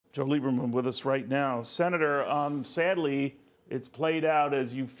Joe Lieberman with us right now. Senator, sadly, it's played out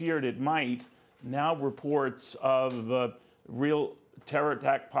as you feared it might. Now reports of real terror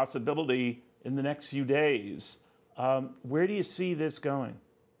attack possibility in the next few days. Where do you see this going?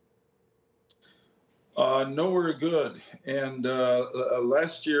 Nowhere good. And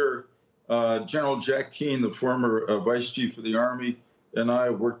last year, General Jack Keane, the former Vice Chief of the Army, and I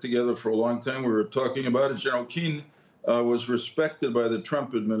worked together for a long time. We were talking about it. General Keane was respected by the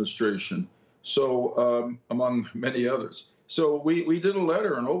Trump administration, so among many others. So we did a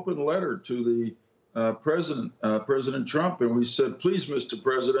letter, an open letter to the President Trump, and we said, please, Mr.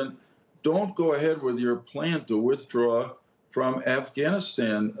 President, don't go ahead with your plan to withdraw from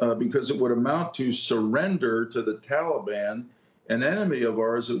Afghanistan because it would amount to surrender to the Taliban, an enemy of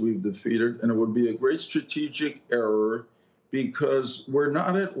ours that we've defeated, and it would be a great strategic error because we're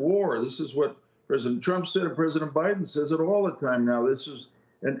not at war. This is what President Trump said, and President Biden says it all the time now. This is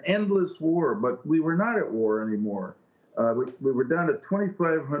an endless war, but we were not at war anymore. We were down to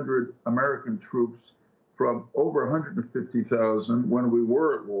 2,500 American troops from over 150,000 when we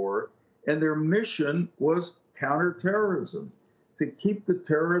were at war, and their mission was counterterrorism, to keep the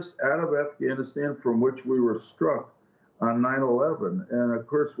terrorists out of Afghanistan from which we were struck on 9/11. And of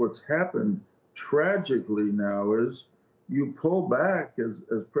course, what's happened tragically now is you pull back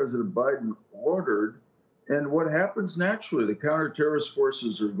as President Biden ordered, and what happens naturally? The counter-terrorist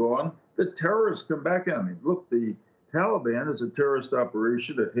forces are gone. The terrorists come back at me. Look, the Taliban is a terrorist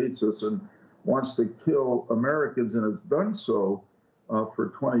operation that hates us and wants to kill Americans and has done so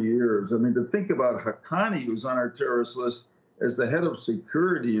for 20 years. I mean, to think about Haqqani, who's on our terrorist list, as the head of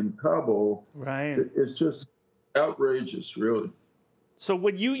security in Kabul, right? It's just outrageous, really. So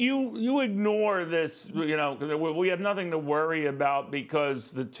would you ignore this, you know, we have nothing to worry about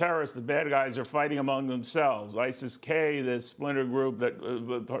because the terrorists, the bad guys, are fighting among themselves. ISIS-K, this splinter group that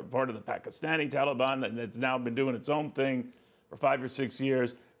part of the Pakistani Taliban that's now been doing its own thing for 5 or 6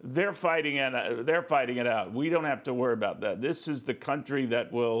 years, they're fighting it out. We don't have to worry about that. This is the country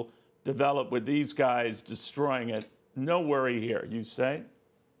that will develop with these guys destroying it. No worry here, you say?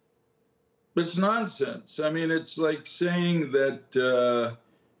 It's nonsense. I mean, it's like saying that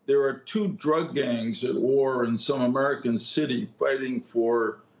there are two drug gangs at war in some American city fighting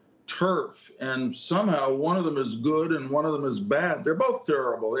for turf, and somehow one of them is good and one of them is bad. They're both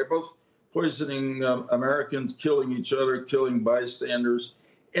terrible. They're both poisoning Americans, killing each other, killing bystanders.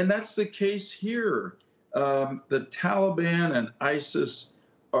 And that's the case here. The Taliban and ISIS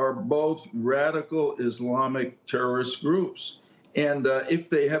are both radical Islamic terrorist groups. And if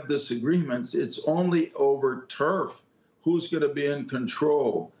they have disagreements, it's only over turf. Who's going to be in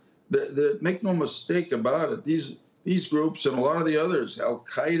control? Make no mistake about it. These groups and a lot of the others,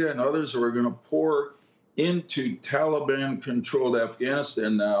 Al-Qaeda and others, are going to pour into Taliban-controlled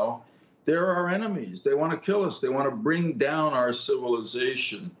Afghanistan now. They're our enemies. They want to kill us. They want to bring down our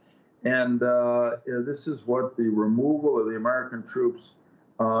civilization. And this is what the removal of the American troops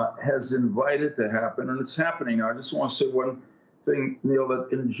has invited to happen, and it's happening now. I just want to say one thing, Neil, that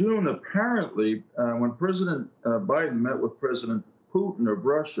in June, apparently, when President Biden met with President Putin of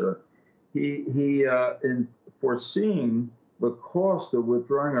Russia, he in foreseeing the cost of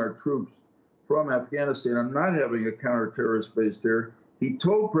withdrawing our troops from Afghanistan and not having a counter-terrorist base there, he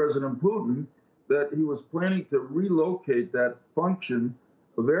told President Putin that he was planning to relocate that function,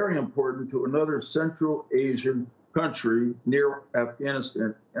 very important, to another Central Asian country near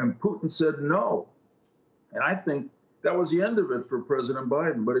Afghanistan. And Putin said no. And I think that was the end of it for President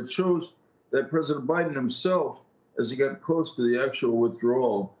Biden. But it shows that President Biden himself, as he got close to the actual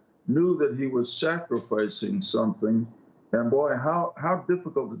withdrawal, knew that he was sacrificing something. And boy, how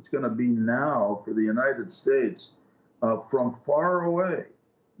difficult it's going to be now for the United States from far away,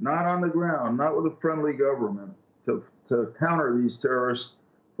 not on the ground, not with a friendly government, to counter these terrorists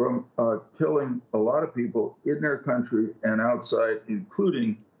from killing a lot of people in their country and outside,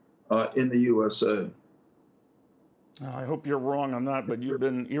 including in the USA. I hope you're wrong on that, but you've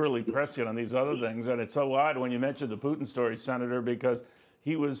been eerily prescient on these other things. And it's so odd when you mentioned the Putin story, Senator, because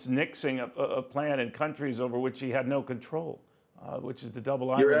he was nixing a plan in countries over which he had no control, which is the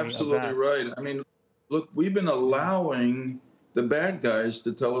double irony of that. You're absolutely right. I mean, look, we've been allowing the bad guys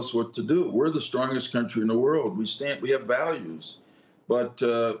to tell us what to do. We're the strongest country in the world. We have values. But,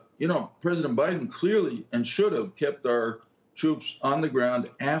 you know, President Biden clearly and should have kept our troops on the ground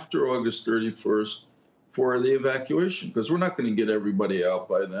after August 31st for the evacuation, because we're not going to get everybody out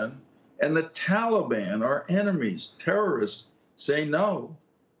by then. And the Taliban, our enemies, terrorists, say no.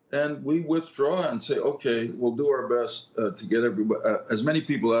 And we withdraw and say, okay, we'll do our best to get everybody, as many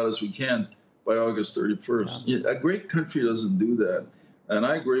people out as we can by August 31st. Yeah. A great country doesn't do that. And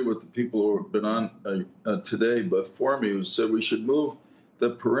I agree with the people who have been on today before me who said we should move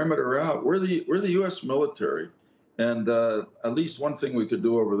the perimeter out. We're the U.S. military. And at least one thing we could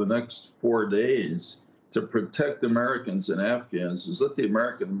do over the next 4 days to protect Americans and Afghans is let the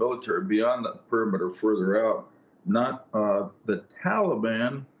American military be on the perimeter further out, not the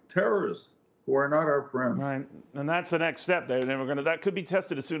Taliban terrorists who are not our friends. Right, and that's the next step. That could be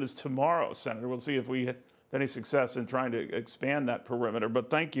tested as soon as tomorrow, Senator. We'll see if we have any success in trying to expand that perimeter. But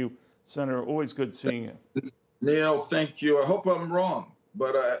thank you, Senator. Always good seeing you. Neil, thank you. I hope I'm wrong,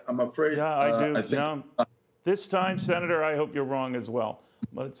 but I'm afraid. Yeah, I do. I think, this time, Senator, I hope you're wrong as well.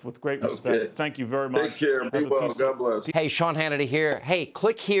 But it's with great respect. Okay. Thank you very much. Take care. Be well. God bless. Hey, Sean Hannity here. Hey,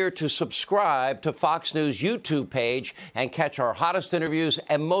 click here to subscribe to Fox News YouTube page and catch our hottest interviews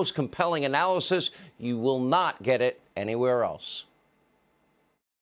and most compelling analysis. You will not get it anywhere else.